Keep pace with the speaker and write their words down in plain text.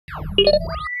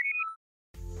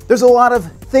There's a lot of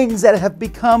things that have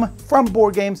become from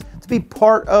board games to be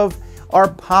part of our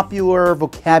popular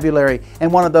vocabulary,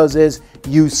 and one of those is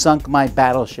 "You Sunk My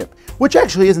Battleship," which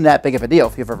actually isn't that big of a deal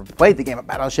if you've ever played the game of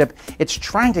Battleship. It's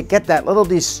trying to get that little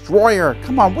destroyer.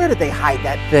 Come on, where did they hide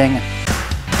that thing?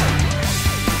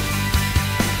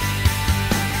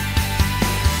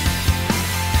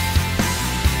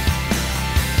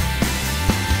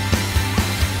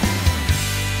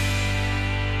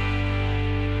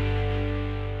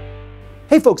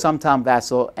 Hey folks, I'm Tom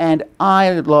Vasel, and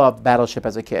I loved Battleship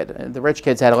as a kid. The rich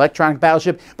kids had electronic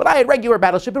Battleship, but I had regular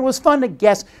Battleship, and it was fun to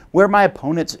guess where my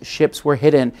opponent's ships were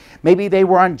hidden. Maybe they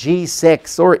were on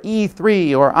G6, or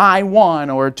E3, or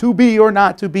I1, or 2B, or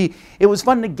not 2B. It was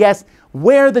fun to guess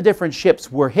where the different ships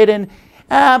were hidden,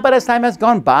 but as time has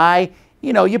gone by,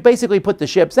 you basically put the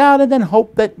ships out and then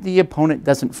hope that the opponent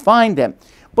doesn't find them.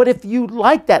 But if you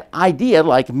like that idea,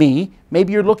 like me,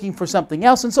 maybe you're looking for something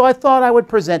else, and so I thought I would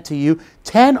present to you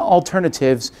 10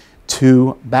 alternatives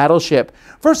to Battleship.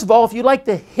 First of all, if you like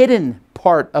the hidden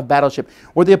part of Battleship,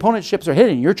 where the opponent's ships are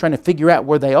hidden, you're trying to figure out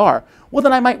where they are, well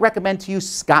then I might recommend to you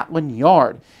Scotland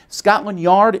Yard. Scotland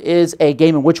Yard is a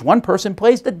game in which one person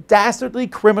plays the dastardly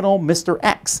criminal Mr.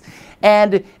 X,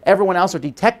 and everyone else are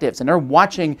detectives, and they're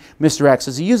watching Mr. X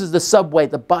as he uses the subway,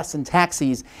 the bus, and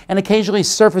taxis, and occasionally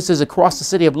surfaces across the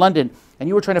city of London, and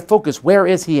you are trying to focus, where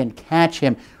is he, and catch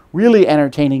him. Really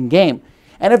entertaining game.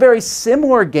 And a very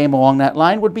similar game along that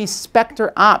line would be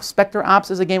Spectre Ops. Spectre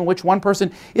Ops is a game in which one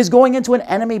person is going into an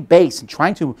enemy base and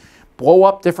trying to blow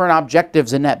up different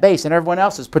objectives in that base, and everyone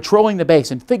else is patrolling the base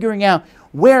and figuring out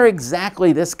where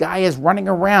exactly this guy is running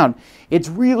around. It's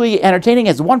really entertaining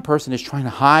as one person is trying to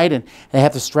hide and they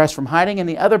have the stress from hiding, and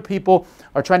the other people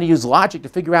are trying to use logic to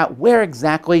figure out where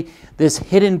exactly this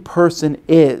hidden person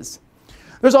is.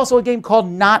 There's also a game called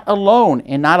Not Alone.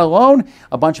 In Not Alone,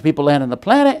 a bunch of people land on the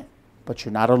planet, but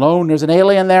you're not alone. There's an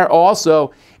alien there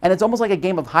also. And it's almost like a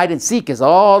game of hide and seek, as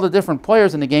all the different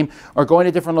players in the game are going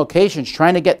to different locations,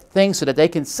 trying to get things so that they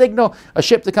can signal a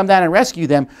ship to come down and rescue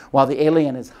them while the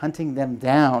alien is hunting them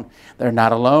down. They're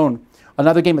not alone.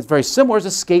 Another game that's very similar is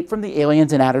Escape from the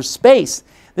Aliens in Outer Space.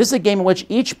 This is a game in which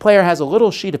each player has a little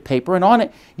sheet of paper, and on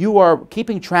it you are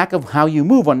keeping track of how you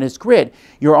move on this grid.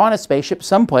 You're on a spaceship.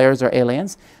 Some players are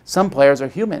aliens. Some players are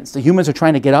humans. The humans are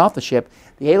trying to get off the ship.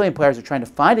 The alien players are trying to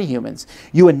find the humans.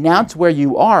 You announce where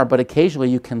you are, but occasionally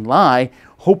you can lie,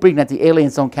 hoping that the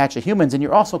aliens don't catch the humans, and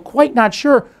you're also quite not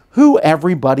sure who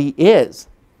everybody is.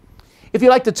 If you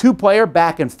like the two-player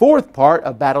back and forth part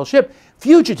of Battleship,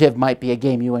 Fugitive might be a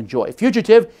game you enjoy.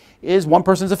 Fugitive is one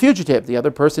person's a fugitive. The other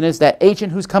person is that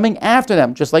agent who's coming after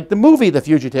them, just like the movie The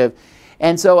Fugitive.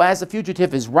 And so as the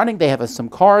fugitive is running, they have some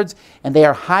cards, and they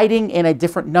are hiding in a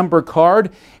different number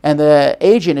card, and the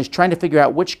agent is trying to figure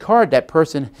out which card that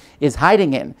person is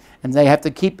hiding in. And they have to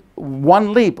keep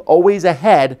one leap always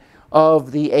ahead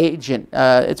of the agent.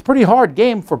 It's a pretty hard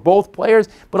game for both players,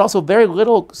 but also very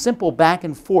little simple back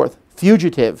and forth.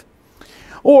 Fugitive.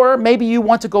 Or maybe you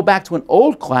want to go back to an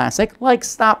old classic like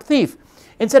Stop Thief.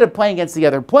 Instead of playing against the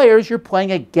other players, you're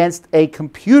playing against a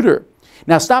computer.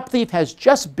 Now, Stop Thief has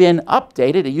just been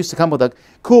updated. It used to come with a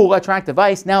cool electronic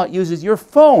device. Now it uses your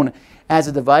phone as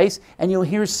a device, and you'll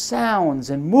hear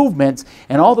sounds and movements,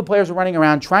 and all the players are running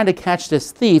around trying to catch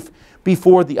this thief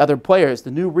before the other players.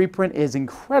 The new reprint is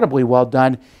incredibly well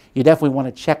done. You definitely want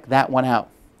to check that one out.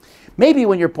 Maybe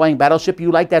when you're playing Battleship,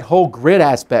 you like that whole grid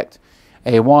aspect.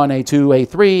 A1, A2,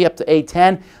 A3, up to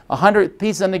A10, 100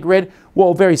 pieces on the grid. Well,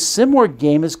 a very similar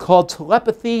game is called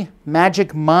Telepathy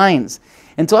Magic Minds.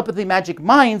 In Telepathy Magic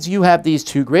Minds, you have these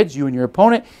two grids, you and your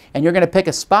opponent, and you're going to pick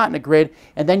a spot in the grid,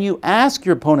 and then you ask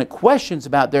your opponent questions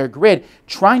about their grid,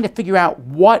 trying to figure out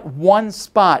what one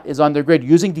spot is on their grid,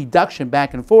 using deduction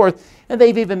back and forth. And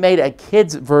they've even made a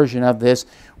kid's version of this,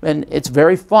 and it's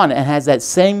very fun and has that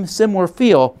same similar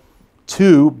feel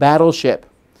to Battleship.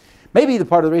 Maybe the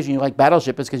part of the reason you like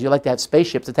Battleship is because you like to have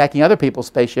spaceships attacking other people's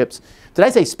spaceships. Did I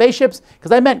say spaceships?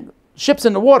 Because I meant ships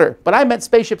in the water, but I meant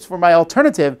spaceships for my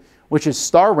alternative, which is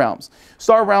Star Realms.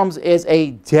 Star Realms is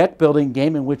a deck-building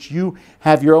game in which you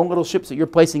have your own little ships that you're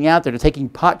placing out there. They're taking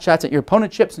pot shots at your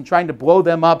opponent's ships and trying to blow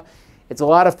them up. It's a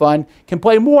lot of fun. Can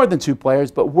play more than two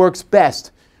players, but works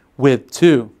best with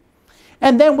two.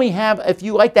 And then we have, if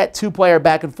you like that two-player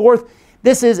back and forth,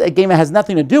 this is a game that has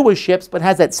nothing to do with ships, but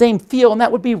has that same feel, and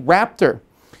that would be Raptor.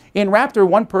 In Raptor,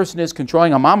 one person is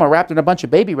controlling a mama raptor and a bunch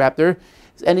of baby raptor,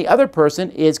 and the other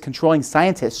person is controlling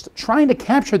scientists, trying to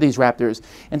capture these raptors.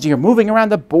 And so you're moving around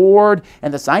the board,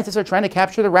 and the scientists are trying to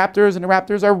capture the raptors, and the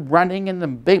raptors are running, and the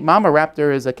big mama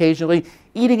raptor is occasionally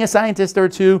eating a scientist or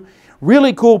two.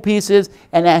 Really cool pieces,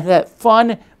 and that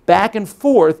fun back and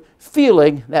forth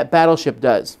feeling that Battleship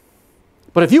does.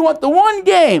 But if you want the one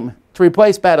game to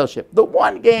replace Battleship, the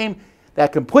one game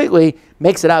that completely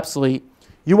makes it obsolete,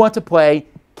 you want to play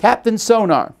Captain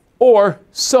Sonar or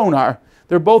Sonar.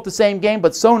 They're both the same game,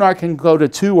 but Sonar can go to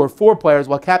 2 or 4 players,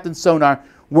 while Captain Sonar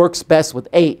works best with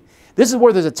 8. This is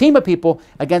where there's a team of people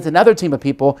against another team of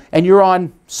people, and you're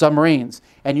on submarines,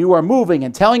 and you are moving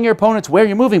and telling your opponents where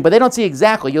you're moving, but they don't see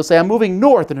exactly. You'll say, I'm moving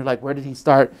north, and they're like, where did he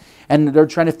start? And they're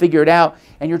trying to figure it out,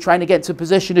 and you're trying to get into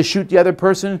position to shoot the other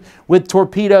person with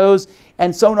torpedoes,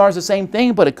 and Sonar is the same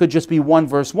thing, but it could just be 1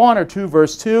 versus 1 or 2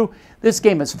 versus 2. This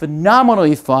game is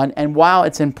phenomenally fun, and while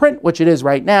it's in print, which it is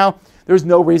right now, there's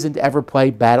no reason to ever play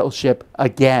Battleship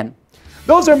again.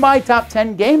 Those are my top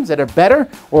 10 games that are better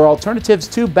or alternatives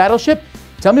to Battleship.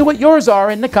 Tell me what yours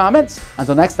are in the comments.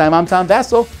 Until next time, I'm Tom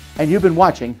Vasel, and you've been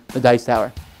watching The Dice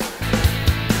Tower.